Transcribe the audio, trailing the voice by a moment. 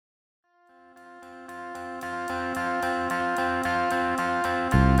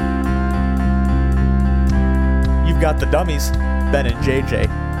got the dummies, Ben and JJ,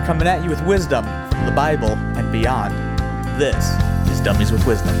 coming at you with wisdom from the Bible and beyond. This is Dummies with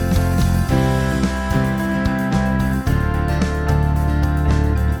Wisdom.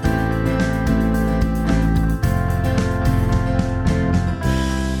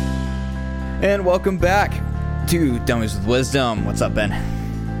 And welcome back to Dummies with Wisdom. What's up,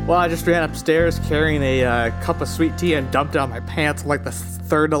 Ben? Well, I just ran upstairs carrying a cup of sweet tea and dumped it on my pants like the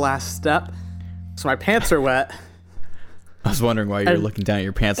third to last step. So my pants are wet. I was wondering why you were looking down at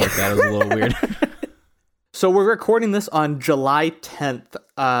your pants like that. It was a little weird. So we're recording this on July 10th,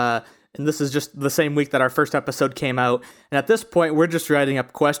 and this is just the same week that our first episode came out. And at this point, we're just writing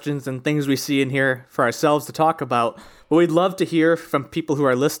up questions and things we see in here for ourselves to talk about. But we'd love to hear from people who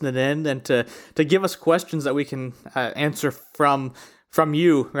are listening in and to give us questions that we can answer from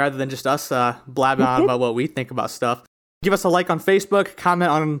you rather than just us blabbing on about what we think about stuff. Give us a like on Facebook,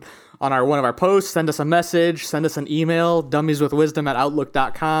 comment on one of our posts, send us a message, send us an email,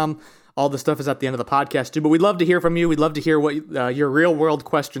 dummieswithwisdom@outlook.com. All the stuff is at the end of the podcast too. But we'd love to hear from you. We'd love to hear what your real world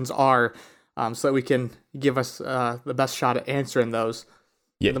questions are, so that we can give us the best shot at answering those.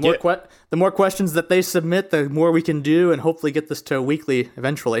 Yeah, the more questions that they submit, the more we can do, and hopefully get this to a weekly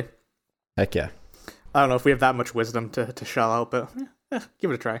eventually. Heck yeah. I don't know if we have that much wisdom to shell out, but give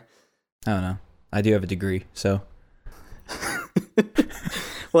it a try. I don't know. I do have a degree, so.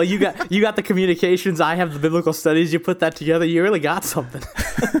 Well, you got the communications. I have the biblical studies. You put that together, you really got something.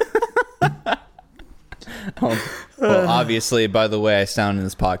 Well, obviously, by the way I sound in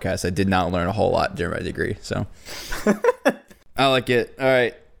this podcast, I did not learn a whole lot during my degree, so. I like it. All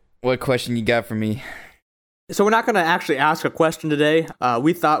right. What question you got for me? So we're not going to actually ask a question today.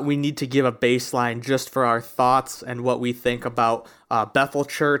 We thought we need to give a baseline just for our thoughts and what we think about Bethel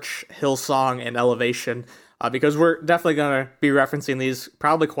Church, Hillsong, and Elevation, because we're definitely going to be referencing these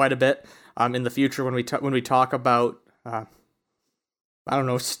probably quite a bit in the future when we talk about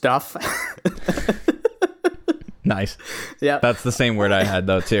stuff. Nice. Yeah, that's the same word I had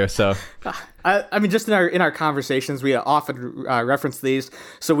though too. So, I mean, just in our conversations, we often reference these.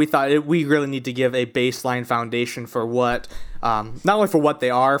 So we thought we really need to give a baseline foundation for what, not only for what they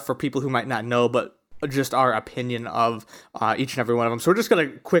are for people who might not know, but just our opinion of each and every one of them. So we're just gonna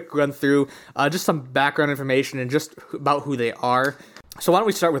quick run through just some background information and just about who they are. So why don't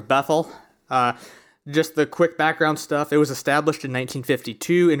we start with Bethel? Just the quick background stuff. It was established in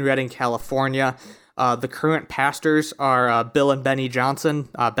 1952 in Redding, California. The current pastors are Bill and Benny Johnson.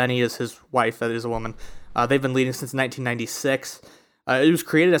 Benny is his wife, that is a woman. They've been leading since 1996. It was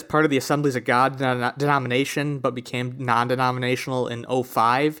created as part of the Assemblies of God denomination, but became non-denominational in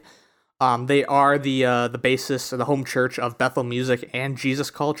 2005. They are the basis, or the home church of Bethel Music and Jesus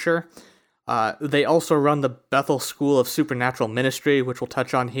Culture. They also run the Bethel School of Supernatural Ministry, which we'll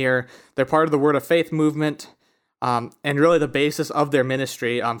touch on here. They're part of the Word of Faith movement. And really the basis of their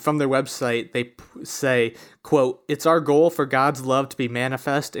ministry, from their website, they say, quote, "It's our goal for God's love to be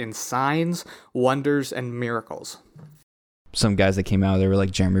manifest in signs, wonders, and miracles." Some guys that came out, they were like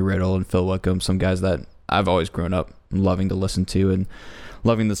Jeremy Riddle and Phil Wickham, some guys that I've always grown up loving to listen to and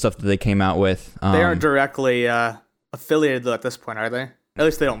loving the stuff that they came out with. They aren't directly affiliated at this point, are they? At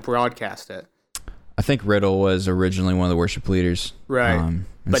least they don't broadcast it. I think Riddle was originally one of the worship leaders. Right.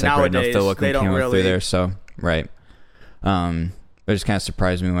 But nowadays, Phil Wickham they don't came really... through there, so... Right. It just kind of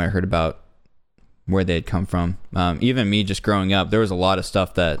surprised me when I heard about where they had come from. Even me just growing up, there was a lot of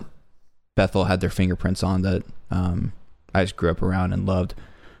stuff that Bethel had their fingerprints on that I just grew up around and loved,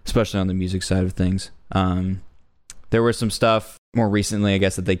 especially on the music side of things. There was some stuff more recently, I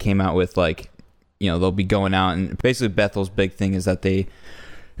guess, that they came out with, like, they'll be going out, and basically Bethel's big thing is that they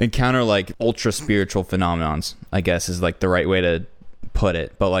encounter, like, ultra spiritual phenomenons, I guess is, like, the right way to put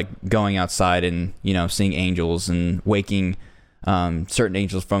it, but like going outside and seeing angels and waking certain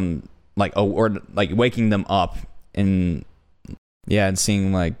angels from or waking them up and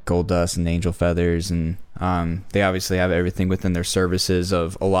seeing like gold dust and angel feathers, and they obviously have everything within their services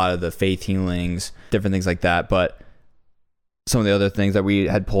of a lot of the faith healings, different things like that. But some of the other things that we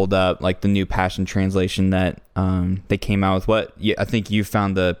had pulled up, like the New Passion Translation that they came out with, I think you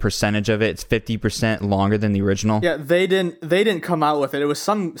found the percentage of it. It's 50% longer than the original. Yeah, they didn't come out with it. It was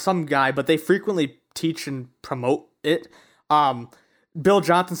some guy, but they frequently teach and promote it. Bill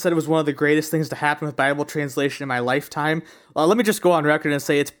Johnson said it was one of the greatest things to happen with Bible translation in my lifetime. Let me just go on record and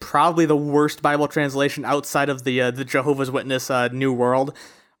say it's probably the worst Bible translation outside of the Jehovah's Witness New World.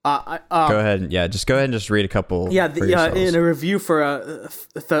 Go ahead. Yeah, just go ahead and just read a couple. Yeah, in a review for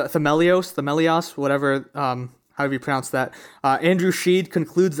Themelios, whatever, however you pronounce that, Andrew Sheed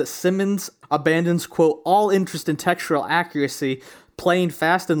concludes that Simmons abandons, quote, all interest in textual accuracy, playing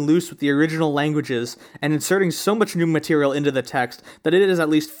fast and loose with the original languages and inserting so much new material into the text that it is at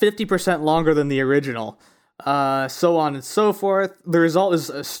least 50% longer than the original. So on and so forth. The result is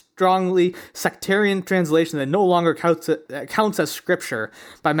a strongly sectarian translation that no longer counts as scripture.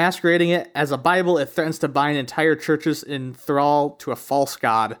 By masquerading it as a Bible, it threatens to bind entire churches in thrall to a false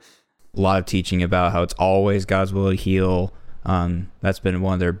god. A lot of teaching about how it's always God's will to heal. That's been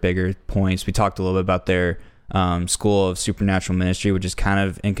one of their bigger points. We talked a little bit about their School of Supernatural Ministry, which is kind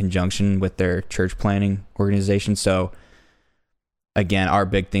of in conjunction with their church planning organization. So again, our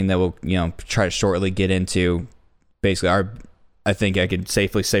big thing that we'll try to shortly get into, basically I think I could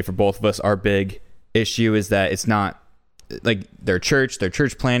safely say for both of us, our big issue is that it's not like their church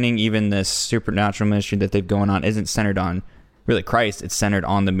planning, even this supernatural ministry that they've going on isn't centered on really Christ. It's centered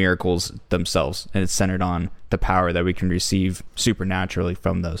on the miracles themselves, and it's centered on the power that we can receive supernaturally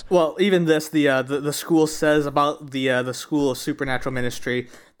from those. Well, even this, the school says about the School of Supernatural Ministry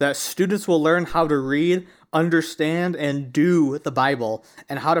that students will learn how to read, understand, and do the Bible,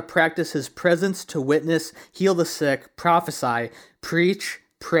 and how to practice His presence to witness, heal the sick, prophesy, preach,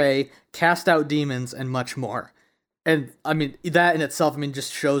 pray, cast out demons, and much more. And I mean, that in itself,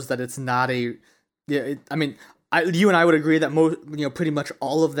 just shows that it's not a. Yeah, you and I would agree that pretty much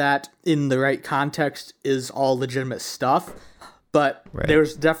all of that in the right context is all legitimate stuff. But right.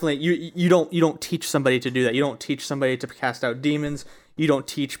 There's definitely you don't teach somebody to do that. You don't teach somebody to cast out demons. You don't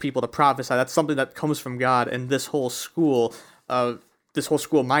teach people to prophesy. That's something that comes from God. And this whole school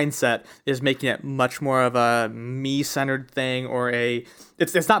mindset is making it much more of a me-centered thing, or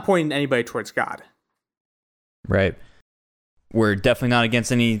it's not pointing anybody towards God. Right. We're definitely not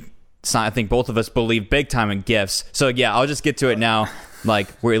against any. I think both of us believe big time in gifts. So yeah, I'll just get to it now. Like,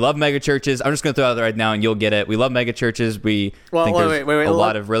 we love mega churches. I'm just going to throw it out there right now and you'll get it. We love mega churches. Think there's a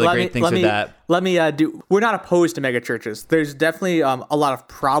lot of really great things with that. We're not opposed to mega churches. There's definitely a lot of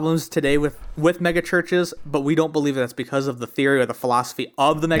problems today with mega churches, but we don't believe that's because of the theory or the philosophy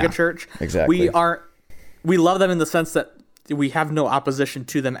of the mega church. Exactly. We love them in the sense that we have no opposition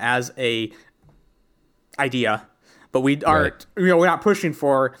to them as a idea, but we aren't, we're not pushing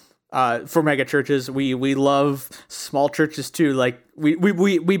for mega churches. We love small churches too. Like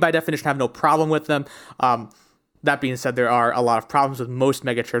we by definition have no problem with them. That being said, there are a lot of problems with most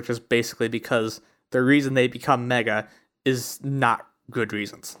mega churches, basically because the reason they become mega is not good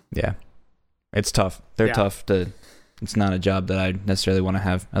reasons. Yeah, it's tough. They're tough to. It's not a job that I necessarily want to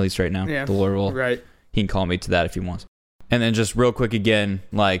have, at least right now. Yeah, the Lord will. Right. He can call me to that if he wants. And then just real quick again,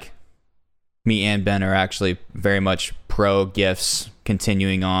 like, me and Ben are actually very much pro gifts,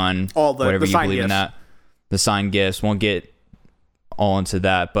 continuing on whatever you believe in that. The sign gifts, won't get all into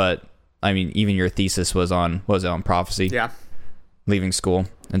that, but I mean, even your thesis was on prophecy. Yeah. Leaving school.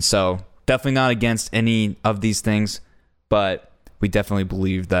 And so definitely not against any of these things, but we definitely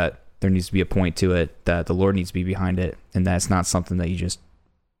believe that there needs to be a point to it, that the Lord needs to be behind it, and that's not something that you just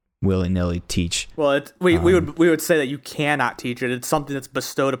willy-nilly teach. Well, we would say that you cannot teach it. It's something that's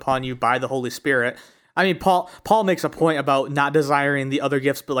bestowed upon you by the Holy Spirit. I mean, Paul makes a point about not desiring the other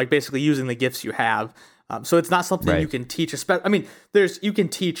gifts, but like basically using the gifts you have. So it's not something you can teach. You can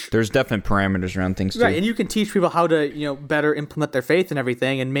teach. There's definite parameters around things too. Right, and you can teach people how to better implement their faith and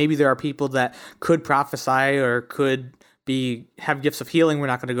everything. And maybe there are people that could prophesy or could have gifts of healing. We're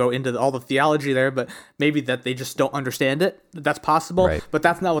not going to go into all the theology there, but maybe that they just don't understand it. That's possible, right. But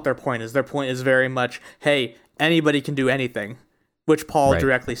that's not what their point is. Their point is very much, hey, anybody can do anything, which Paul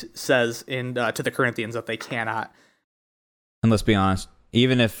directly says to the Corinthians that they cannot. And let's be honest,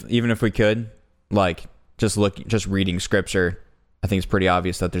 even if we could, like, just reading scripture, I think it's pretty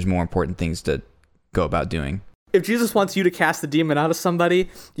obvious that there's more important things to go about doing. If Jesus wants you to cast the demon out of somebody,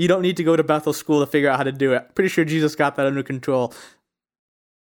 you don't need to go to Bethel School to figure out how to do it. Pretty sure Jesus got that under control.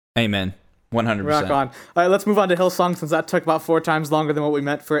 Amen. 100%. Rock on. All right, let's move on to Hillsong, since that took about 4 times longer than what we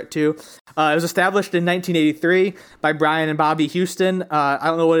meant for it to. It was established in 1983 by Brian and Bobby Houston. I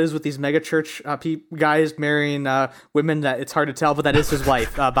don't know what it is with these megachurch guys marrying women. That it's hard to tell, but that is his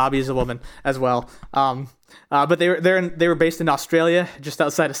wife. Bobby is a woman as well. But they were based in Australia, just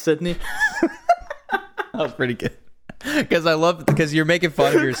outside of Sydney. That was pretty good. Because you're making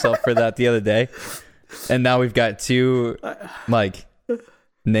fun of yourself for that the other day. And now we've got 2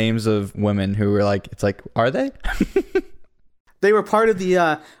 names of women who were it's are they? They were part of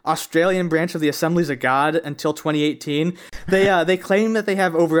the Australian branch of the Assemblies of God until 2018. They claim that they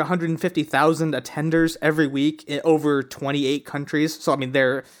have over 150,000 attenders every week in over 28 countries. So I mean,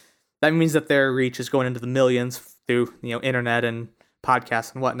 that means that their reach is going into the millions through internet and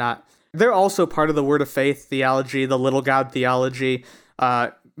podcasts and whatnot. They're also part of the Word of Faith theology, the Little God theology.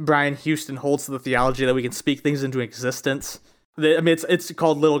 Brian Houston holds to the theology that we can speak things into existence. I mean, it's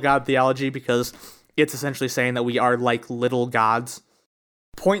called little God theology because it's essentially saying that we are like little gods.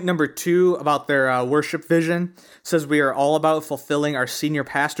 Point number 2 about their worship vision says we are all about fulfilling our senior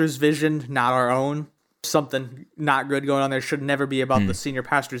pastor's vision, not our own. Something not good going on there. Should never be about the senior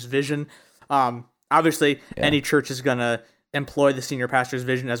pastor's vision. Obviously, any church is going to employ the senior pastor's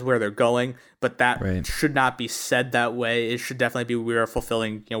vision as where they're going, but that should not be said that way. It should definitely be we are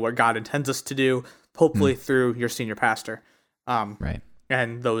fulfilling what God intends us to do, hopefully through your senior pastor.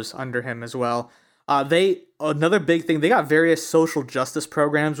 And those under him as well. Another big thing, they got various social justice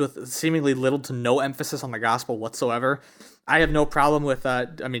programs with seemingly little to no emphasis on the gospel whatsoever. I have no problem with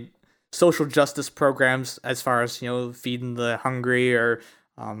social justice programs as far as feeding the hungry or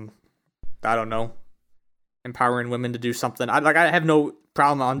I don't know, empowering women to do something. I have no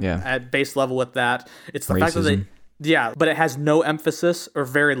problem at base level with that. It's the fact that but it has no emphasis or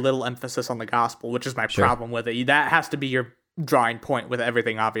very little emphasis on the gospel, which is my problem with it. That has to be your drawing point with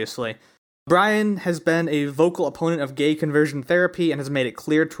everything, obviously. Brian has been a vocal opponent of gay conversion therapy and has made it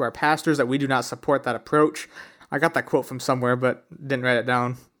clear to our pastors that we do not support that approach. I got that quote from somewhere, but didn't write it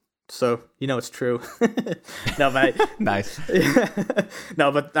down. So, it's true. No, but nice.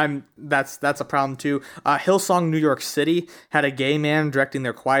 No, but that's a problem too. Hillsong New York City had a gay man directing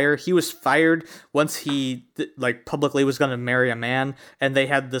their choir. He was fired once he publicly was going to marry a man, and they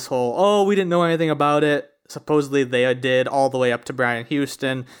had this whole, we didn't know anything about it. Supposedly they did, all the way up to Brian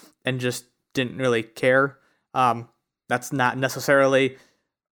Houston, and just didn't really care. That's not necessarily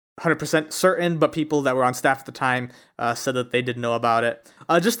 100% certain, but people that were on staff at the time said that they didn't know about it.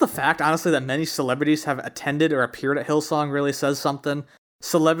 Just the fact, honestly, that many celebrities have attended or appeared at Hillsong really says something.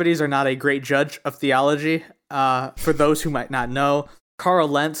 Celebrities are not a great judge of theology. For those who might not know, Carl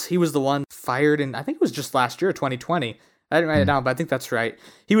Lentz, he was the one fired in, I think it was just last year, 2020. I didn't write it down, but I think that's right.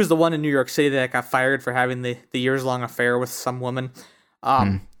 He was the one in New York City that got fired for having the years-long affair with some woman.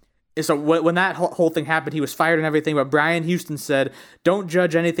 So when that whole thing happened, he was fired and everything, but Brian Houston said, "Don't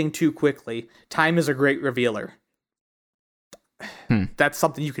judge anything too quickly. Time is a great revealer." That's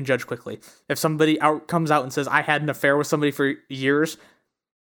something you can judge quickly. If somebody comes out and says, "I had an affair with somebody for years,"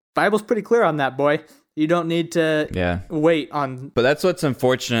 Bible's pretty clear on that, boy. You don't need to wait on... But that's what's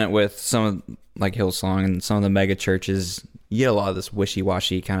unfortunate with some of, Hillsong and some of the mega churches. You get a lot of this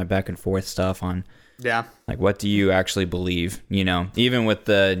wishy-washy kind of back and forth stuff on... Yeah. What do you actually believe? Even with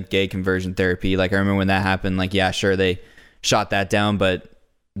the gay conversion therapy, I remember when that happened, sure, they shot that down, but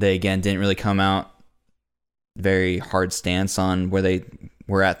they, again, didn't really come out very hard stance on where they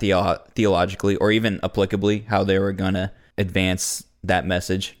were at theologically or even applicably, how they were going to advance that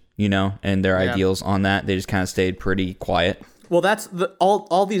message, and their ideals on that. They just kind of stayed pretty quiet. Well, that's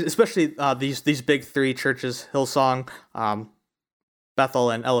all these, especially these big three churches, Hillsong, Bethel,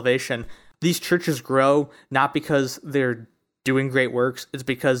 and Elevation. These churches grow not because they're doing great works. It's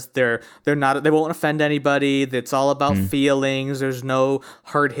because they won't offend anybody. It's all about feelings. There's no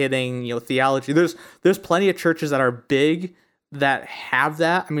hard hitting, theology. There's plenty of churches that are big that have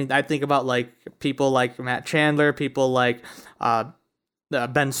that. I mean, I think about people like Matt Chandler, people like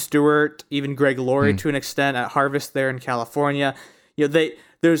Ben Stewart, even Greg Laurie to an extent at Harvest there in California.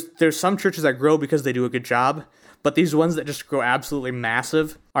 There's some churches that grow because they do a good job. But these ones that just grow absolutely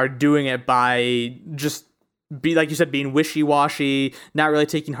massive are doing it by just like you said, being wishy-washy, not really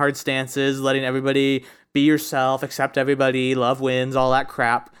taking hard stances, letting everybody be yourself, accept everybody, love wins, all that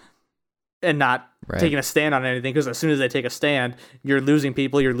crap, and not taking a stand on anything. Because as soon as they take a stand, you're losing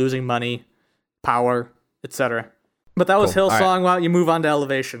people, you're losing money, power, etc. But that was Hillsong. Right. Why don't you move on to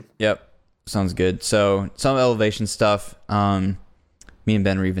Elevation? Yep, sounds good. So some Elevation stuff. Me and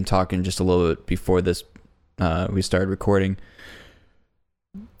Ben were even talking just a little bit before this. We started recording.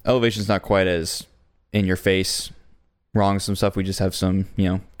 Elevation's not quite as in your face wrong. Some stuff we just have some,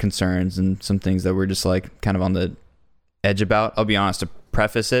 concerns and some things that we're just kind of on the edge about. I'll be honest, to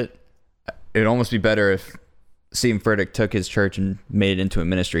preface it, it'd almost be better if Stephen Furtick took his church and made it into a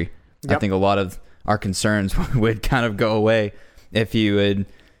ministry. Yep. I think a lot of our concerns would kind of go away if you would,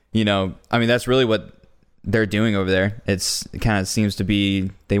 that's really what they're doing over there. It kind of seems to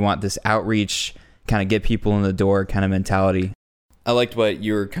be, they want this outreach, kind of get people in the door kind of mentality. I liked what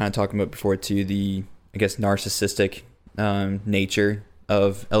you were kind of talking about before too, the, I guess, narcissistic nature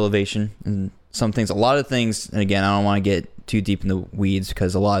of Elevation and some things, a lot of things. And again, I don't want to get too deep in the weeds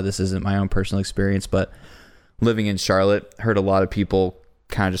because a lot of this isn't my own personal experience, but living in Charlotte, heard a lot of people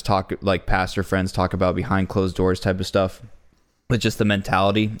kind of just talk, pastor friends talk about behind closed doors type of stuff, but just the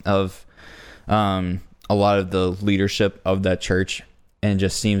mentality of a lot of the leadership of that church, and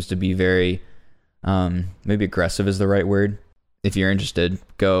just seems to be very maybe aggressive is the right word. If you're interested,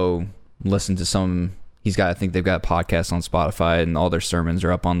 go listen to some I think they've got podcasts on Spotify, and all their sermons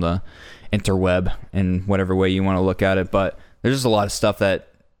are up on the interweb in whatever way you want to look at it. But there's just a lot of stuff that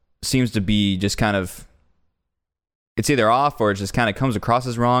seems to be just kind of, it's either off or it just kind of comes across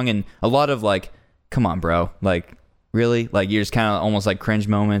as wrong. And a lot of like, come on, bro. Like, really? Like, you're just kind of almost like cringe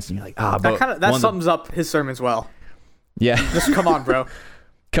moments, and you're like, that sums up his sermons well. Yeah. Just come on, bro.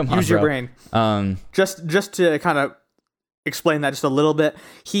 Come on, Use your brain. Just to kind of explain that just a little bit,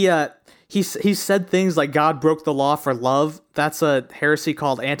 he said things like God broke the law for love. That's a heresy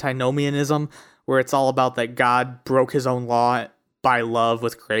called antinomianism, where it's all about that God broke his own law by love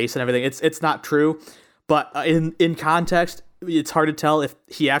with grace and everything. It's not true, but in context, it's hard to tell if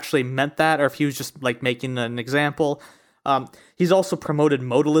he actually meant that or if he was just like making an example. He's also promoted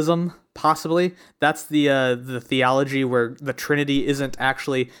modalism, possibly. That's the theology where the Trinity isn't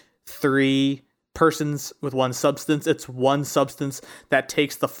actually three persons with one substance. It's one substance that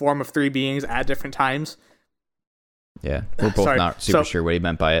takes the form of three beings at different times. Yeah, we're both not super sure what he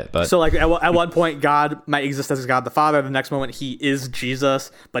meant by it, but so like at one point God might exist as God the Father, the next moment he is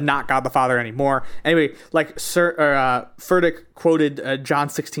Jesus, but not God the Father anymore. Anyway, like Furtick quoted John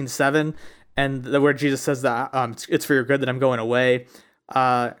 16:7, and where Jesus says that it's for your good that I'm going away.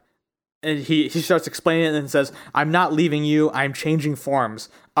 And he starts explaining it and says, I'm not leaving you, I'm changing forms.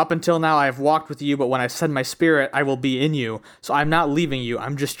 Up until now I have walked with you, but when I send my spirit, I will be in you. So I'm not leaving you,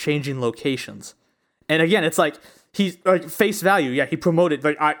 I'm just changing locations. And again, it's like, he's like face value. Yeah, he promoted,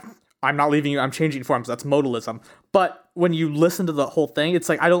 like, I'm not leaving you, I'm changing forms. That's modalism. But when you listen to the whole thing, it's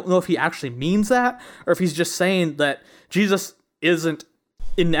like, I don't know if he actually means that, or if he's just saying that Jesus isn't,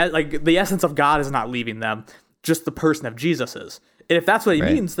 like, the essence of God is not leaving them, just the person of Jesus is. And if that's what he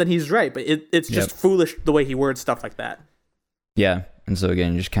means, then he's right. But it's just foolish the way he words stuff like that. Yeah. And so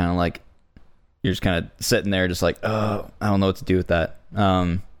again, you're just kind of sitting there just like, oh, I don't know what to do with that.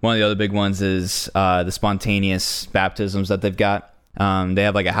 One of the other big ones is the spontaneous baptisms that they've got. They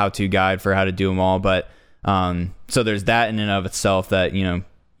have like a how-to guide for how to do them all. But so there's that in and of itself that, you know,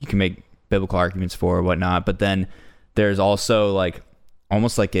 you can make biblical arguments for or whatnot. But then there's also like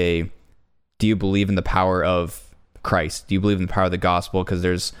almost like do you believe in the power of Christ? Do you believe in the power of the gospel? Because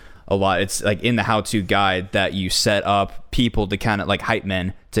there's a lot, it's like in the how-to guide that you set up people to kind of like hype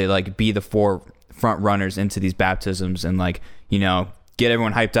men to like be the front runners into these baptisms and like, you know, get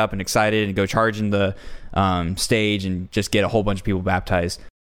everyone hyped up and excited and go charging the stage and just get a whole bunch of people baptized.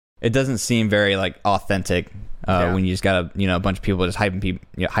 It doesn't seem very like authentic when you just got a bunch of people just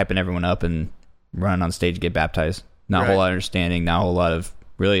hyping everyone up and running on stage to get baptized. Not a whole lot of understanding, not a whole lot of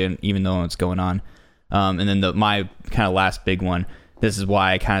really even knowing what's going on. And then my kind of last big one, this is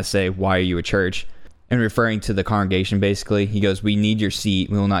why I kind of say, why are you a church? And referring to the congregation, basically, he goes, we need your seat.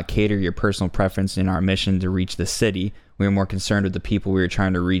 We will not cater your personal preference in our mission to reach the city. We are more concerned with the people we are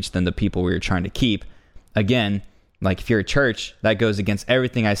trying to reach than the people we are trying to keep. Again, like if you're a church, that goes against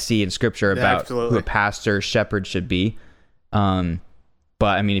everything I see in scripture about who a pastor, shepherd should be. But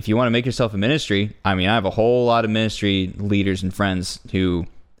I mean, if you want to make yourself a ministry, I mean, I have a whole lot of ministry leaders and friends who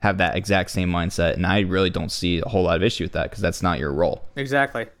have that exact same mindset, and I really don't see a whole lot of issue with that because that's not your role.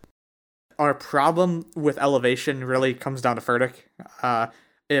 Exactly. Our problem with Elevation really comes down to Furtick.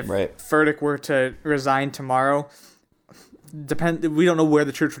 If Furtick were to resign tomorrow, we don't know where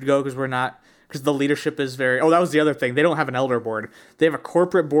the church would go because the leadership is that was the other thing. They don't have an elder board. They have a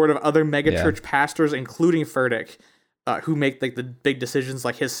corporate board of other megachurch pastors, including Furtick, who make like the big decisions,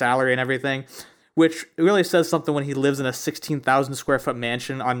 like his salary and everything. Which really says something when he lives in a 16,000 square foot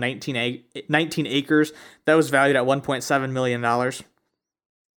mansion on 19 acres that was valued at $1.7 million.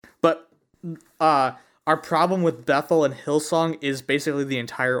 But our problem with Bethel and Hillsong is basically the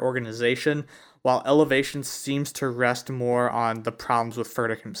entire organization, while Elevation seems to rest more on the problems with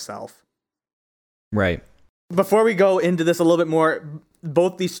Furtick himself. Right. Before we go into this a little bit more,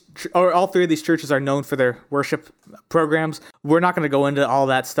 all three of these churches are known for their worship programs. We're not going to go into all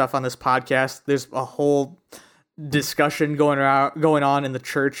that stuff on this podcast. There's a whole discussion going on in the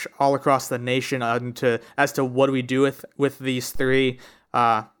church all across the nation as to what do we do with these three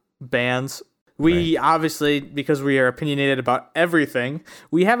bands. We obviously, because we are opinionated about everything,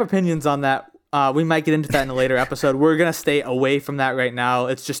 we have opinions on that. We might get into that in a later episode. We're going to stay away from that right now.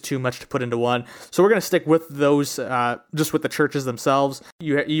 It's just too much to put into one. So we're going to stick with those, just with the churches themselves.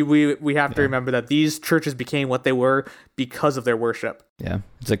 We have to remember that these churches became what they were because of their worship. Yeah,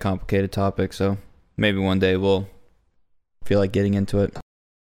 it's a complicated topic, so maybe one day we'll feel like getting into it.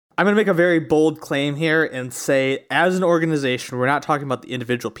 I'm going to make a very bold claim here and say, as an organization, we're not talking about the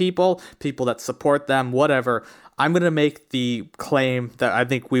individual people that support them, whatever. I'm going to make the claim that I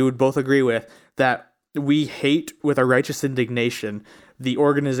think we would both agree with, that we hate with a righteous indignation the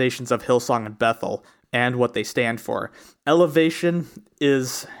organizations of Hillsong and Bethel and what they stand for. Elevation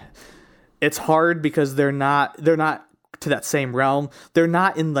it's hard because they're not to that same realm. They're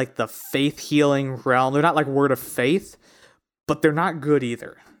not in like the faith healing realm. They're not like Word of Faith, but they're not good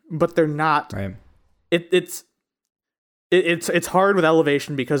either. But they're not. Right. It's hard with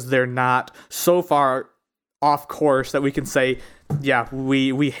Elevation because they're not so far off course that we can say, yeah,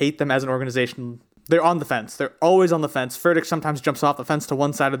 we hate them as an organization. They're on the fence. They're always on the fence. Furtick sometimes jumps off the fence to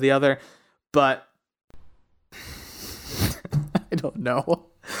one side or the other, but I don't know.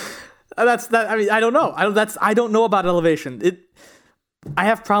 That's that. I mean, I don't know. I don't know about Elevation. I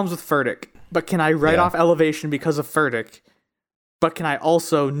have problems with Furtick, but can I write off Elevation because of Furtick? But can I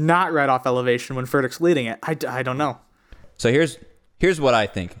also not write off Elevation when Furtick's leading it? I don't know. So here's what I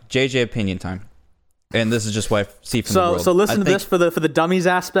think. JJ opinion time, and this is just what I see from the world. So listen to this for the dummies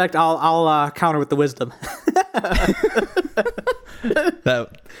aspect. I'll counter with the wisdom.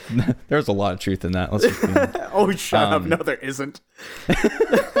 There's a lot of truth in that. Let's just oh, shut up! No, there isn't.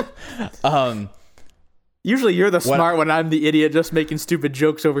 Usually you're the smart one. I'm the idiot just making stupid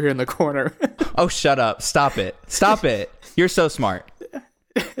jokes over here in the corner. Oh, shut up! Stop it! Stop it! You're so smart.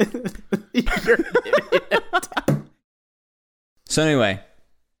 You're an idiot. So anyway,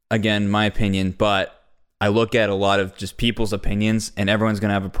 again, my opinion, but I look at a lot of just people's opinions, and everyone's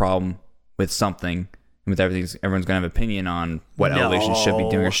gonna have a problem with something. With everything, everyone's gonna have an opinion on what Elevation should be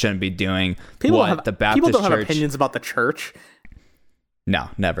doing or shouldn't be doing. People the Baptist people don't Church, have opinions about the church. No,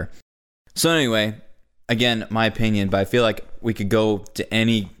 never. So anyway, again, my opinion, but I feel like we could go to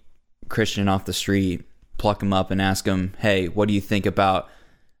any Christian off the street, pluck them up, and ask them, "Hey, what do you think about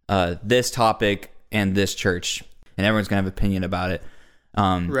this topic and this church?" And everyone's gonna have an opinion about it.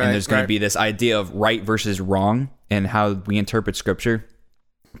 And there's gonna be this idea of right versus wrong and how we interpret Scripture,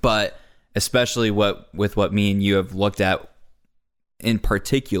 but especially with what me and you have looked at in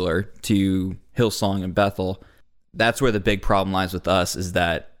particular to Hillsong and Bethel, that's where the big problem lies with us, is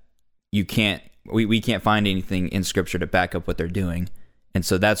that we can't find anything in Scripture to back up what they're doing. And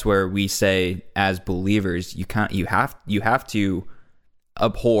so that's where we say, as believers, you have to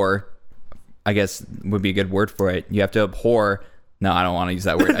abhor, I guess would be a good word for it. You have to abhor. No, I don't want to use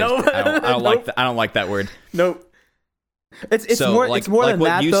that word. I don't like that word. Nope. It's more than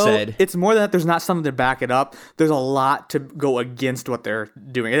that, though. It's more that there's not something to back it up. There's a lot to go against what they're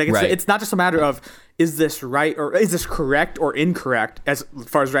doing. It's not just a matter of, is this right or is this correct or incorrect as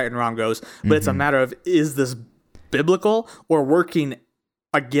far as right and wrong goes, but it's a matter of, is this biblical or working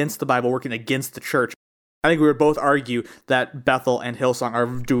against the Bible, working against the church? I think we would both argue that Bethel and Hillsong are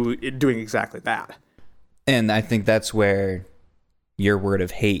doing exactly that. And I think that's where your word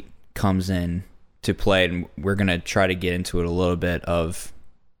of hate comes in to play, and we're going to try to get into it a little bit of,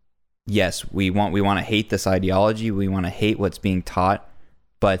 yes, we want to hate this ideology, we want to hate what's being taught,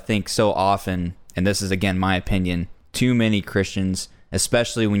 but I think so often, and this is again my opinion, too many Christians,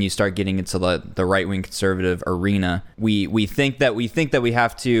 especially when you start getting into the right-wing conservative arena, we think that we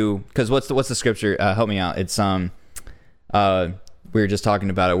have to, because what's the scripture, help me out, it's we were just talking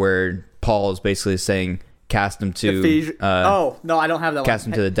about it, where Paul is basically saying, cast him to oh no, I don't have that cast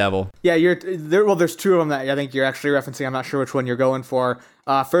one. Him to the devil. Yeah, you're there. Well, there's two of them that I think you're actually referencing. I'm not sure which one you're going for.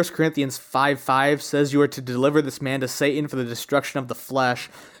 1 Corinthians 5:5 says, "You are to deliver this man to Satan for the destruction of the flesh,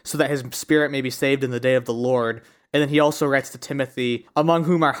 so that his spirit may be saved in the day of the Lord." And then he also writes to Timothy, "Among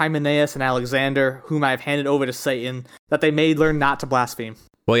whom are Hymenaeus and Alexander, whom I have handed over to Satan, that they may learn not to blaspheme."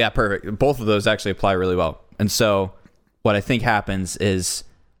 Well, yeah, perfect. Both of those actually apply really well. And so what I think happens is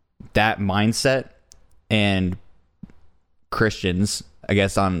that mindset, and Christians, I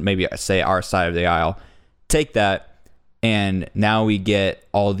guess on maybe say our side of the aisle, take that, and now we get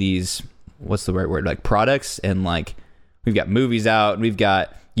all these, what's the right word, like products, and like we've got movies out, and we've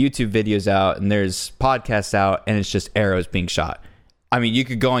got YouTube videos out, and there's podcasts out, and it's just arrows being shot. I mean, you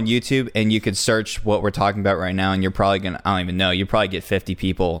could go on YouTube and you could search what we're talking about right now, and you're probably gonna, I don't even know, you probably get 50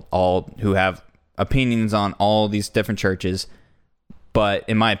 people all who have opinions on all these different churches. But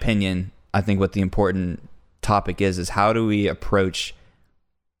in my opinion, I think what the important topic is how do we approach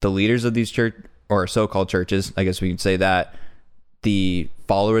the leaders of these church or so-called churches, I guess we could say that, the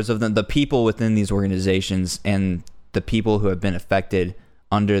followers of them, the people within these organizations, and the people who have been affected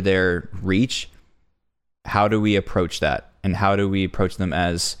under their reach. How do we approach that? And how do we approach them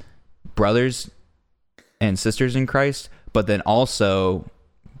as brothers and sisters in Christ, but then also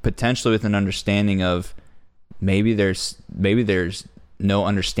potentially with an understanding of maybe there's no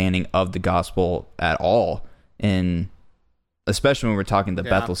understanding of the gospel at all, and especially when we're talking the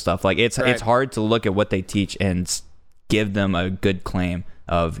Bethel stuff, like it's hard to look at what they teach and give them a good claim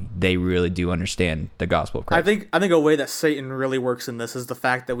of they really do understand the gospel of Christ. I think a way that Satan really works in this is the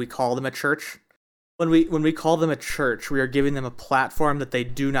fact that we call them a church. When we call them a church, we are giving them a platform that they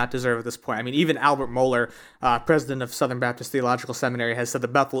do not deserve at this point. I mean, even Albert Mohler, president of Southern Baptist Theological Seminary, has said that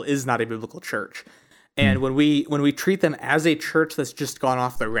Bethel is not a biblical church. And when we treat them as a church that's just gone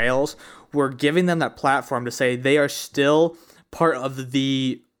off the rails, we're giving them that platform to say they are still part of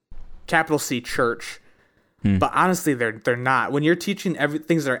the capital C church. But honestly, they're not. When you're teaching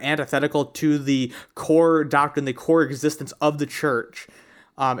things that are antithetical to the core doctrine, the core existence of the church,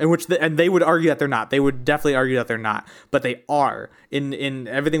 and they would argue that they're not. They would definitely argue that they're not, but they are. In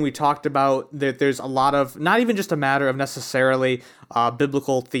everything we talked about, there's a lot of, not even just a matter of necessarily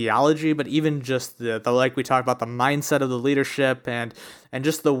biblical theology, but even just the like we talked about, the mindset of the leadership and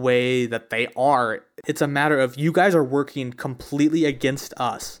just the way that they are. It's a matter of, you guys are working completely against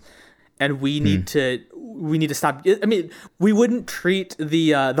us. And we need to stop. I mean, we wouldn't treat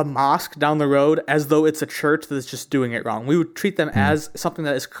the mosque down the road as though it's a church that's just doing it wrong. We would treat them as something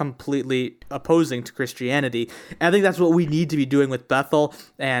that is completely opposing to Christianity. And I think that's what we need to be doing with Bethel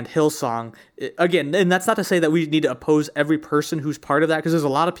and Hillsong. Again, and that's not to say that we need to oppose every person who's part of that, because there's a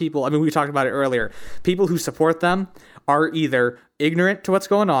lot of people, I mean, we talked about it earlier, people who support them are either ignorant to what's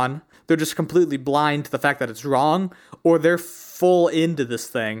going on, they're just completely blind to the fact that it's wrong, or they're full into this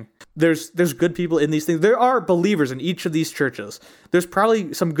thing. There's good people in these things. There are believers in each of these churches. There's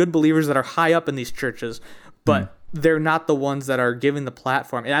probably some good believers that are high up in these churches, but they're not the ones that are given the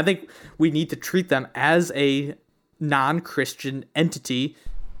platform. And I think we need to treat them as a non-Christian entity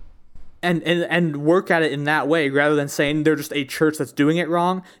and work at it in that way, rather than saying they're just a church that's doing it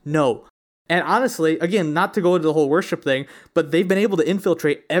wrong. No. And honestly, again, not to go into the whole worship thing, but they've been able to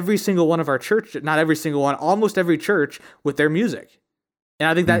infiltrate every single one of our church, not every single one, almost every church, with their music. And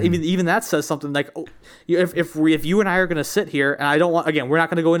I think that even that says something. Like, if you and I are going to sit here, and I don't want, again, we're not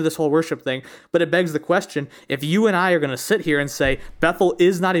going to go into this whole worship thing, but it begs the question, if you and I are going to sit here and say Bethel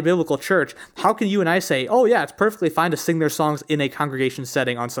is not a biblical church, how can you and I say, oh yeah, it's perfectly fine to sing their songs in a congregation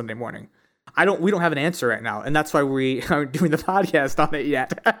setting on Sunday morning? We don't have an answer right now, and that's why we aren't doing the podcast on it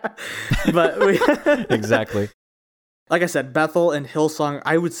yet. But exactly. Like I said, Bethel and Hillsong,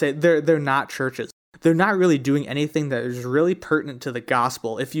 I would say they're not churches. They're not really doing anything that is really pertinent to the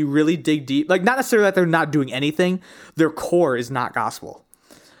gospel. If you really dig deep, like, not necessarily that they're not doing anything, their core is not gospel.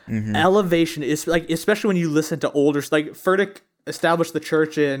 Elevation is, like, especially when you listen to older, like Furtick established the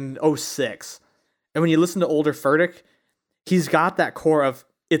church in 2006, and when you listen to older Furtick, he's got that core of,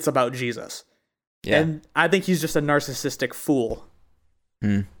 it's about Jesus. Yeah. And I think he's just a narcissistic fool.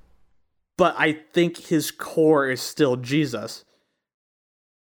 But I think his core is still Jesus.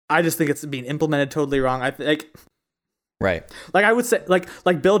 I just think it's being implemented totally wrong. Right. Like, I would say,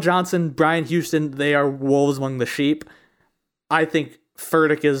 like Bill Johnson, Brian Houston, they are wolves among the sheep. I think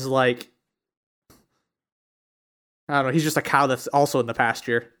Furtick is like, I don't know, he's just a cow that's also in the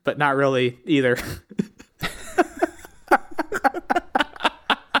pasture, but not really either.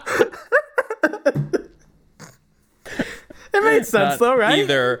 It made sense, though, right?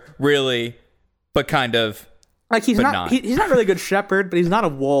 Either really, but kind of. Like, he's not really a good shepherd, but he's not a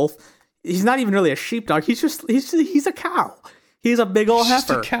wolf. He's not even really a sheepdog. He's a cow. He's a big old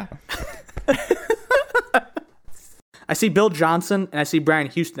heifer. Just a cow. I see Bill Johnson and I see Brian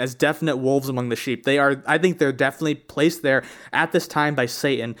Houston as definite wolves among the sheep. I think they're definitely placed there at this time by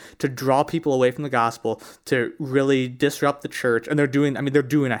Satan to draw people away from the gospel, to really disrupt the church. And they're doing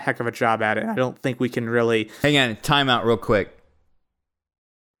a heck of a job at it. I don't think we can really... Hang on, time out real quick.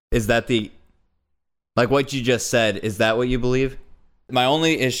 Is that like what you just said, is that what you believe? My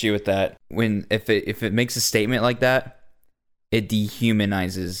only issue with that, if it makes a statement like that, it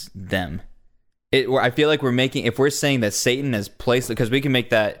dehumanizes them. I feel like if we're saying that Satan has placed, because we can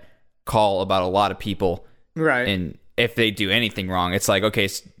make that call about a lot of people, right? And if they do anything wrong, it's like, okay,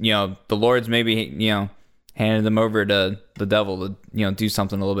 the Lord's maybe, handed them over to the devil to, do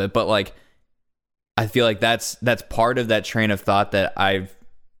something a little bit. But like, I feel like that's part of that train of thought that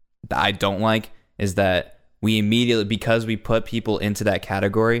I don't like, is that we immediately, because we put people into that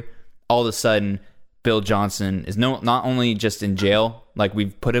category, all of a sudden Bill Johnson is not only just in jail, like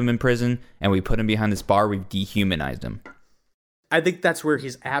we've put him in prison and we put him behind this bar, we've dehumanized him. I think that's where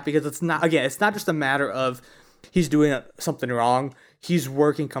he's at, because it's not just a matter of he's doing something wrong. He's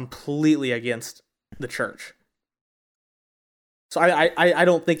working completely against the church. So I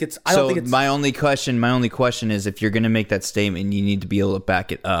don't think it's... My only question is, if you're going to make that statement, you need to be able to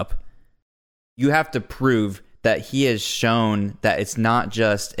back it up. You have to prove that he has shown that it's not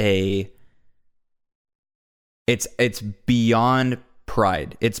just it's beyond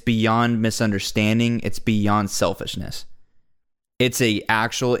pride. It's beyond misunderstanding. It's beyond selfishness. It's a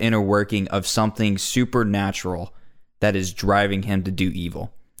actual inner working of something supernatural that is driving him to do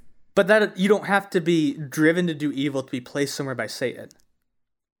evil. But that you don't have to be driven to do evil to be placed somewhere by Satan.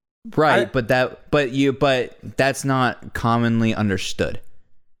 Right, but that's not commonly understood.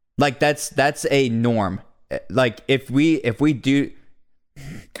 Like that's a norm. Like if we do,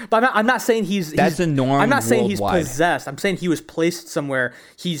 but I'm not saying that's a norm. I'm not saying worldwide. he's possessed. I'm saying he was placed somewhere.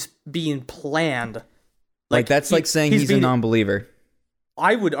 He's being planned. Like that's like saying he's a non-believer.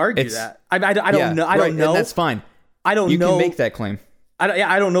 I would argue that. I don't know. I don't know. And that's fine. I don't know. You can make that claim.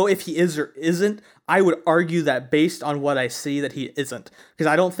 I don't know if he is or isn't. I would argue that based on what I see that he isn't. Because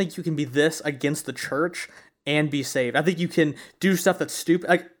I don't think you can be this against the church and be saved. I think you can do stuff that's stupid.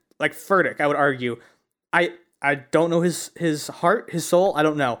 Like Furtick, I would argue. I don't know his heart, his soul. I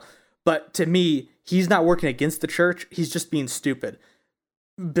don't know. But to me, he's not working against the church. He's just being stupid.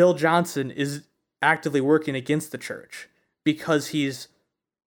 Bill Johnson is actively working against the church because he's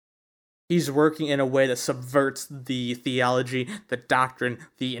working in a way that subverts the theology, the doctrine,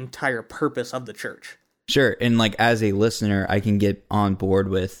 the entire purpose of the church. Sure, and like as a listener, I can get on board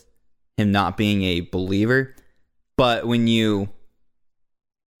with him not being a believer, but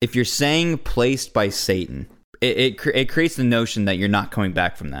if you're saying placed by Satan, it creates the notion that you're not coming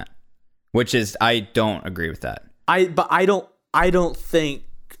back from that, which is I don't agree with that. I don't think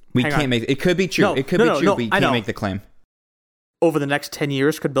we can't make it. Could be true. No, it could be true. No, but you can't make the claim. Over the next 10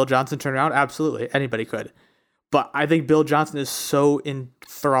 years, could Bill Johnson turn around? Absolutely. Anybody could. But I think Bill Johnson is so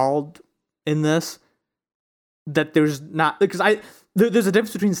enthralled in this that there's not... Because there's a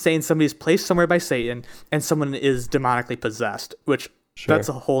difference between saying somebody's placed somewhere by Satan and someone is demonically possessed, which that's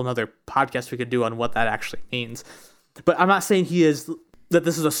a whole nother podcast we could do on what that actually means. But I'm not saying that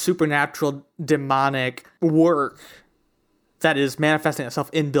this is a supernatural demonic work that is manifesting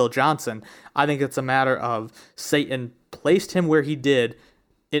itself in Bill Johnson. I think it's a matter of Satan placed him where he did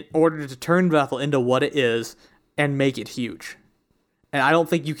in order to turn Bethel into what it is and make it huge. And I don't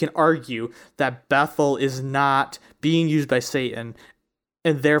think you can argue that Bethel is not being used by Satan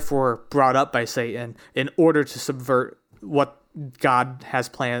and therefore brought up by Satan in order to subvert what God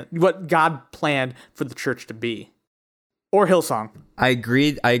planned for the church to be. Or Hillsong. I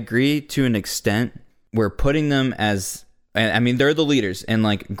agree to an extent. We're putting them as... I mean, they're the leaders, and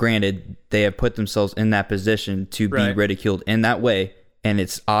like, granted, they have put themselves in that position to be ridiculed in that way, and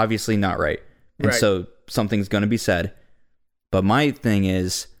it's obviously not right. And so something's going to be said. But my thing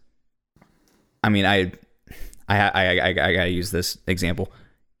is, I mean, I gotta use this example.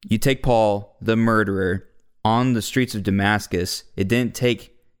 You take Paul, the murderer, on the streets of Damascus. It didn't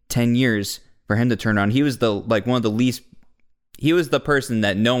take 10 years for him to turn around. He was He was the person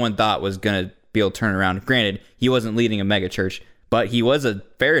that no one thought was gonna be able to turn around. Granted, he wasn't leading a mega church, but he was a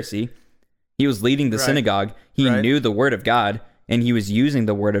Pharisee. He was leading the synagogue. He knew the word of God, and he was using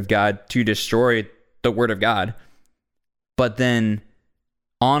the word of God to destroy the word of God. But then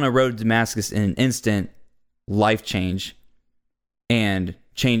on a road to Damascus, in an instant, life change and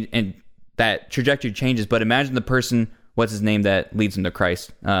that trajectory changes. But imagine the person, what's his name, that leads him to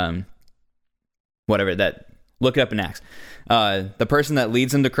Christ. Look it up in Acts. The person that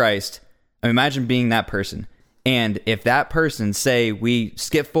leads him to Christ, imagine being that person. And if that person, say, we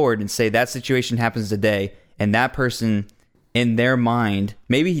skip forward and say that situation happens today, and that person, in their mind,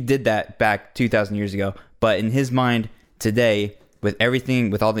 maybe he did that back 2,000 years ago, but in his mind today, with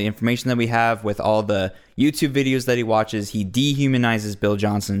everything, with all the information that we have, with all the YouTube videos that he watches, he dehumanizes Bill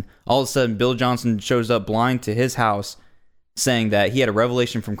Johnson. All of a sudden, Bill Johnson shows up blind to his house saying that he had a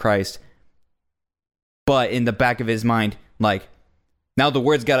revelation from Christ. But in the back of his mind, like, now the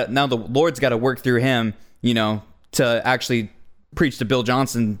Lord's got to work through him, to actually preach to Bill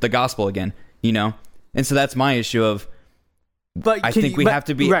Johnson the gospel again, And so that's my issue of, but I think we have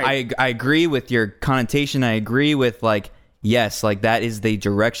to be, right. I agree with your connotation. I agree with, like, yes, like that is the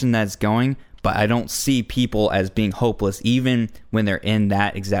direction that's going, but I don't see people as being hopeless even when they're in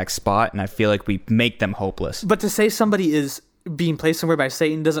that exact spot, and I feel like we make them hopeless. But to say somebody is being placed somewhere by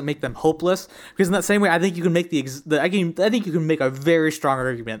Satan doesn't make them hopeless, because in that same way, I think you can make I think you can make a very strong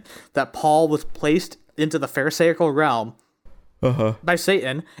argument that Paul was placed into the Pharisaical realm by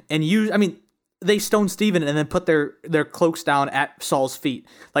Satan, and they stoned Stephen and then put their cloaks down at Saul's feet.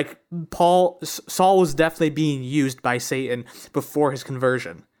 Like, Saul was definitely being used by Satan before his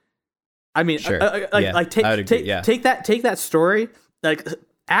conversion. I mean, sure. Take that story,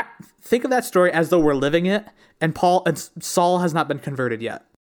 think of that story as though we're living it, and Saul has not been converted yet.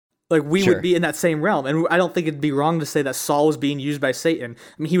 Like, we would be in that same realm, and I don't think it'd be wrong to say that Saul was being used by Satan.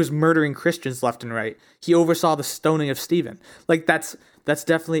 I mean, he was murdering Christians left and right. He oversaw the stoning of Stephen. Like, that's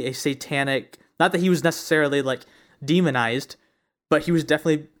definitely a satanic. Not that he was necessarily, like, demonized, but he was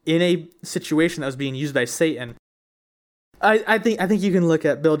definitely in a situation that was being used by Satan. I think you can look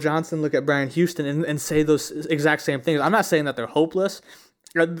at Bill Johnson, look at Brian Houston, and say those exact same things. I'm not saying that they're hopeless.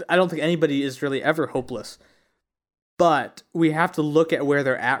 I don't think anybody is really ever hopeless. But we have to look at where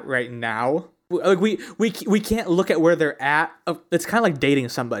they're at right now. Like we can't look at where they're at. It's kind of like dating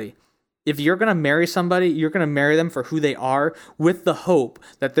somebody. If you're going to marry somebody, you're going to marry them for who they are with the hope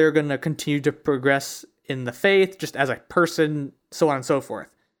that they're going to continue to progress in the faith, just as a person, so on and so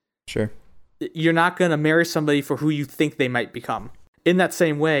forth. Sure. You're not going to marry somebody for who you think they might become. In that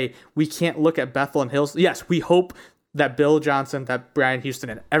same way, we can't look at Bethel and Hills. Yes, we hope that Bill Johnson, that Brian Houston,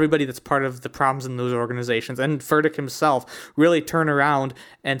 and everybody that's part of the problems in those organizations, and Furtick himself, really turn around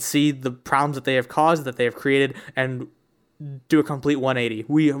and see the problems that they have caused, that they have created, and do a complete 180.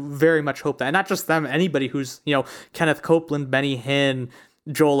 We very much hope that. And not just them, anybody who's, Kenneth Copeland, Benny Hinn,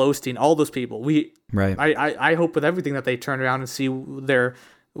 Joel Osteen, all those people. Right. I hope with everything that they turn around and see their,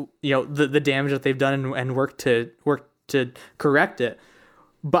 the damage that they've done and work to correct it.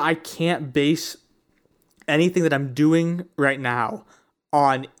 But I can't base anything that I'm doing right now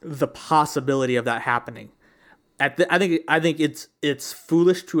on the possibility of that happening. I think it's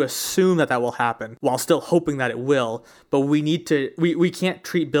foolish to assume that will happen while still hoping that it will. But we can't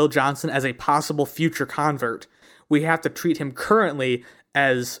treat Bill Johnson as a possible future convert. We have to treat him currently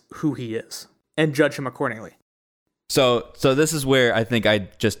as who he is and judge him accordingly. So this is where I think I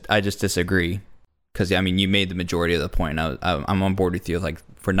just disagree, because you made the majority of the point. I'm on board with you like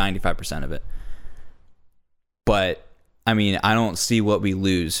for 95% of it. But I don't see what we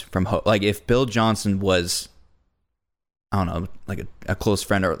lose from hope. Like if Bill Johnson was, I don't know, like a close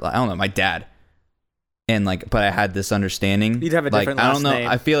friend, or I don't know, my dad, and but I had this understanding. You'd have a different last name.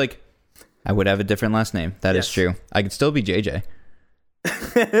 I feel like I would have a different last name. That is true. I could still be JJ.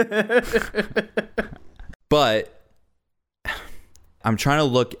 But I'm trying to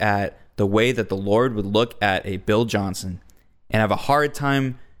look at the way that the Lord would look at a Bill Johnson, and have a hard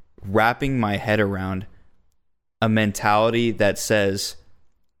time wrapping my head around a mentality that says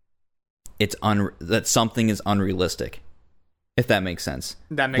that something is unrealistic. If that makes sense.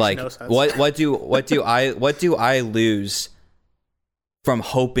 That makes no sense. What do I lose from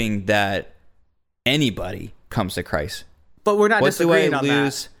hoping that anybody comes to Christ? But we're not disagreeing on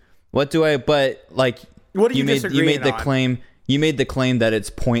that. What do you made the on? claim. You made the claim that it's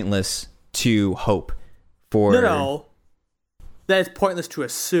pointless to hope for. No. That it's pointless to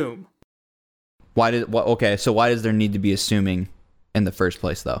assume. So why does there need to be assuming in the first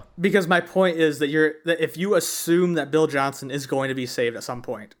place, though? Because my point is that if you assume that Bill Johnson is going to be saved at some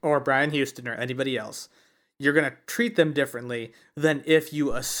point, or Brian Houston or anybody else, you're going to treat them differently than if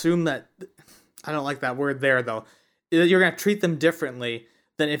you assume that. I don't like that word there, though. You're going to treat them differently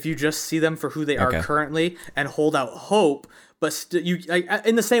than if you just see them for who they are currently and hold out hope. But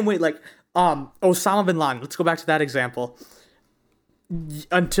in the same way, Osama bin Laden. Let's go back to that example.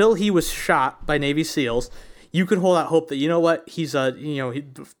 Until he was shot by Navy SEALs, you could hold out hope that, he's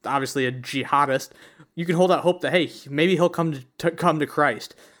obviously a jihadist. You can hold out hope that, hey, maybe he'll come to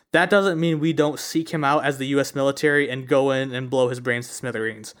Christ. That doesn't mean we don't seek him out as the U.S. military and go in and blow his brains to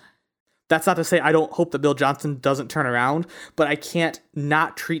smithereens. That's not to say I don't hope that Bill Johnson doesn't turn around, but I can't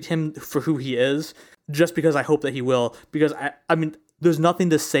not treat him for who he is just because I hope that he will. Because, there's nothing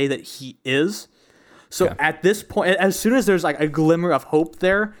to say that he is. So at this point, as soon as there's a glimmer of hope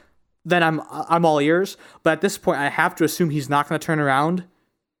there, then I'm all ears. But at this point, I have to assume he's not going to turn around,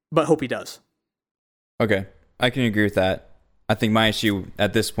 but hope he does. Okay, I can agree with that. I think my issue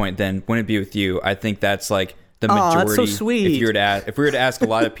at this point then wouldn't be with you. I think that's the majority. That's so sweet. If we were to ask a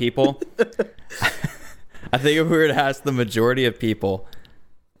lot of people, I think if we were to ask the majority of people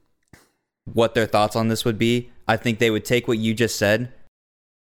what their thoughts on this would be, I think they would take what you just said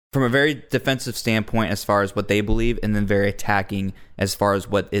from a very defensive standpoint as far as what they believe, and then very attacking as far as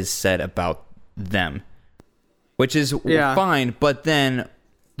what is said about them, which is fine. But then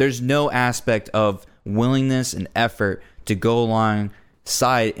there's no aspect of willingness and effort to go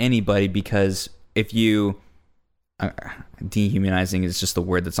alongside anybody, because if you dehumanizing is just the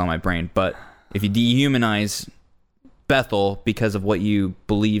word that's on my brain, but if you dehumanize Bethel because of what you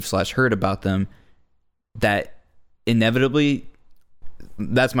believe / heard about them, that inevitably,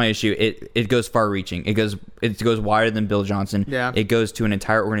 that's my issue. It goes far reaching. It goes wider than Bill Johnson. Yeah. It goes to an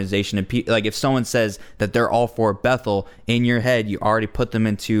entire organization. And if someone says that they're all for Bethel, in your head you already put them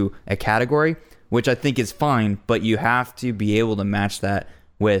into a category, which I think is fine, but you have to be able to match that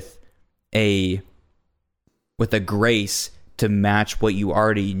with a grace to match what you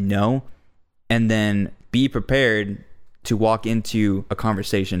already know, and then be prepared to walk into a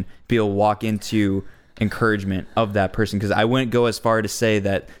conversation, be able to walk into encouragement of that person. Because I wouldn't go as far to say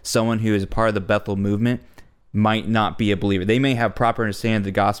that someone who is a part of the Bethel movement might not be a believer. They may have proper understanding of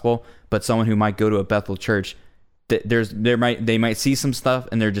the gospel, but someone who might go to a Bethel church, they might see some stuff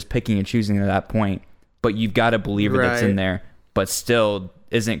and they're just picking and choosing at that point. But you've got a believer that's in there, but still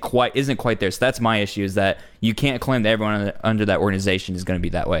isn't quite there. So that's my issue, is that you can't claim that everyone under that organization is going to be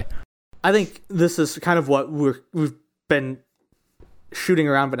that way. I think this is kind of what we've been shooting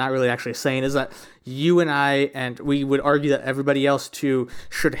around but not really actually saying, is that you and I, and we would argue that everybody else too,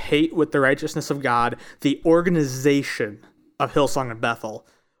 should hate with the righteousness of God the organization of Hillsong and Bethel,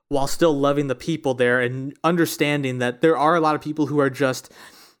 while still loving the people there and understanding that there are a lot of people who are just,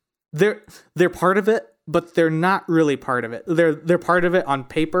 they're part of it, but they're not really part of it. They're part of it on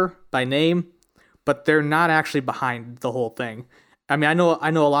paper by name, but they're not actually behind the whole thing. I mean, I know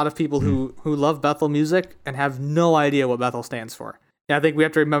a lot of people who love Bethel music and have no idea what Bethel stands for. And I think we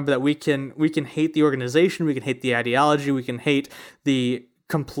have to remember that we can hate the organization, we can hate the ideology, we can hate the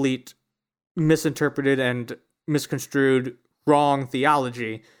complete misinterpreted and misconstrued wrong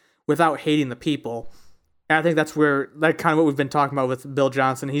theology without hating the people. And I think that's kind of what we've been talking about with Bill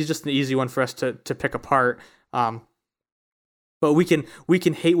Johnson. He's just an easy one for us to pick apart. But we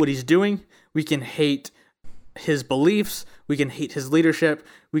can hate what he's doing. We can hate his beliefs. We can hate his leadership.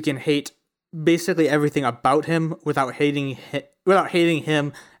 We can hate basically everything about him without hating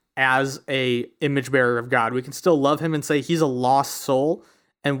him as a image bearer of God. We can still love him and say he's a lost soul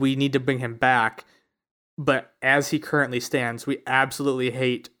and we need to bring him back. But as he currently stands, we absolutely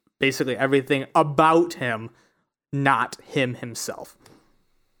hate basically everything about him, not him himself.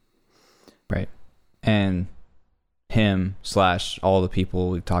 Right. And him / all the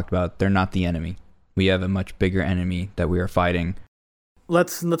people we've talked about, they're not the enemy. We have a much bigger enemy that we are fighting.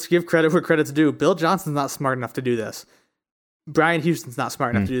 Let's give credit where credit's due. Bill Johnson's not smart enough to do this. Brian Houston's not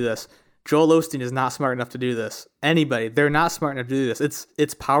smart enough to do this. Joel Osteen is not smart enough to do this. Anybody, they're not smart enough to do this.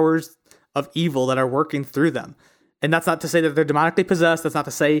 It's powers of evil that are working through them. And that's not to say that they're demonically possessed. That's not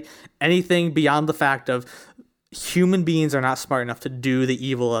to say anything beyond the fact of human beings are not smart enough to do the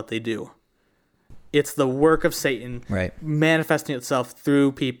evil that they do. It's the work of Satan, right, manifesting itself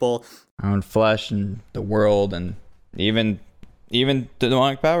through people. Our own flesh and the world, and even the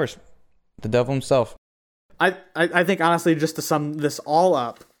demonic powers, the devil himself. I think, honestly, just to sum this all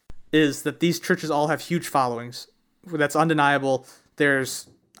up, is that these churches all have huge followings. That's undeniable. There's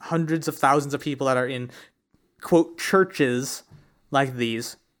hundreds of thousands of people that are in, quote, churches like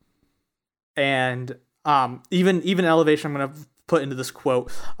these. And even Elevation, I'm going to put into this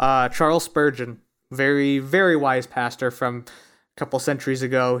quote. Charles Spurgeon, very, very wise pastor from a couple centuries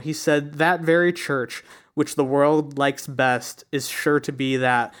ago, he said, "That very church which the world likes best is sure to be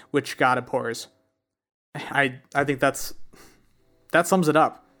that which God abhors." I think that sums it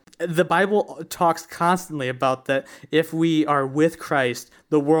up. The Bible talks constantly about that if we are with Christ,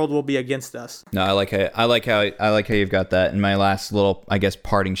 the world will be against us. No, I like how you've got that. In my last little, I guess,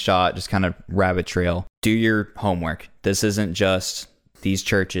 parting shot, just kind of rabbit trail. Do your homework. This isn't just these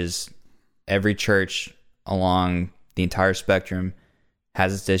churches. Every church along the entire spectrum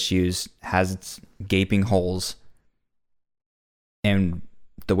has its issues, has its gaping holes. And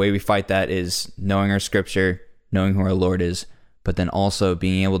the way we fight that is knowing our scripture, knowing who our Lord is, but then also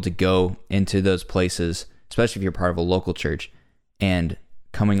being able to go into those places, especially if you're part of a local church, and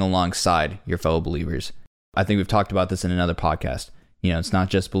coming alongside your fellow believers. I think we've talked about this in another podcast. It's not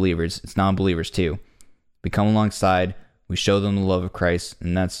just believers, it's non-believers too. We come alongside, we show them the love of Christ,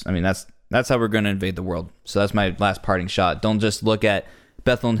 and that's how we're going to invade the world. So that's my last parting shot. Don't just look at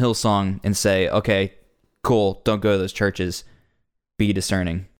Bethel and Hillsong and say, okay, cool, don't go to those churches. Be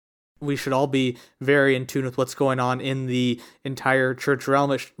discerning. We should all be very in tune with what's going on in the entire church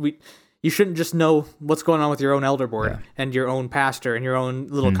realm. You shouldn't just know what's going on with your own elder board and your own pastor and your own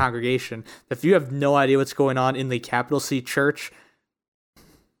little congregation. If you have no idea what's going on in the capital C church,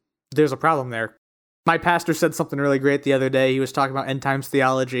 there's a problem there. My pastor said something really great the other day. He was talking about end times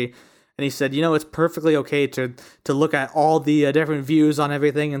theology, and he said, it's perfectly okay to look at all the different views on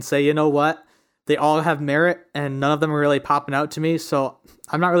everything and say, you know what? They all have merit, and none of them are really popping out to me, so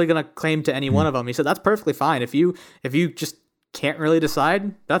I'm not really going to claim to any one of them. He said, that's perfectly fine. If you just can't really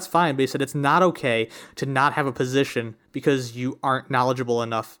decide, that's fine. But he said, it's not okay to not have a position because you aren't knowledgeable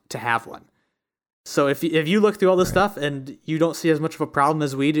enough to have one. So if you look through all this stuff and you don't see as much of a problem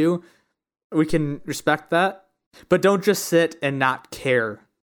as we do, we can respect that. But don't just sit and not care.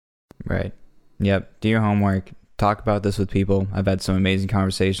 Right. Yep. Do your homework. Talk about this with people. I've had some amazing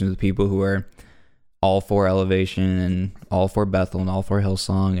conversations with people who are all for Elevation and all for Bethel and all for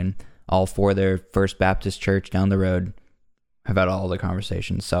Hillsong and all for their First Baptist Church down the road. I've had all the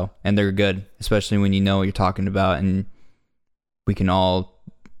conversations. And they're good, especially when you know what you're talking about and we can all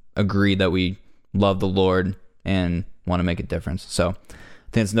agree that we love the Lord and want to make a difference. So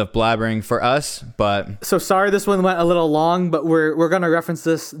I think it's enough blabbering for us, but so sorry this one went a little long, but we're going to reference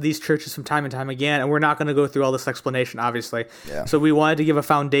these churches from time and time again, and we're not going to go through all this explanation, obviously. Yeah. So we wanted to give a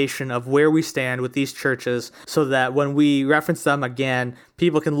foundation of where we stand with these churches so that when we reference them again,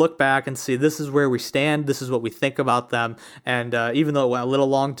 people can look back and see this is where we stand, this is what we think about them, and even though it went a little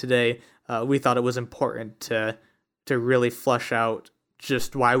long today, we thought it was important to really flesh out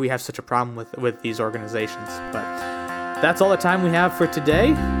just why we have such a problem with these organizations. But that's all the time we have for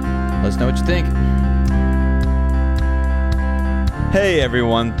today. Let us know what you think. Hey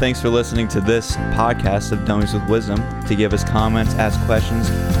everyone, thanks for listening to this podcast of Dummies with Wisdom. To give us comments, ask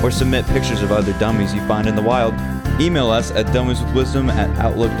questions, or submit pictures of other dummies you find in the wild, email us at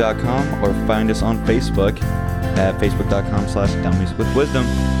dummieswithwisdom@outlook.com or find us on Facebook at facebook.com/dummieswithwisdom.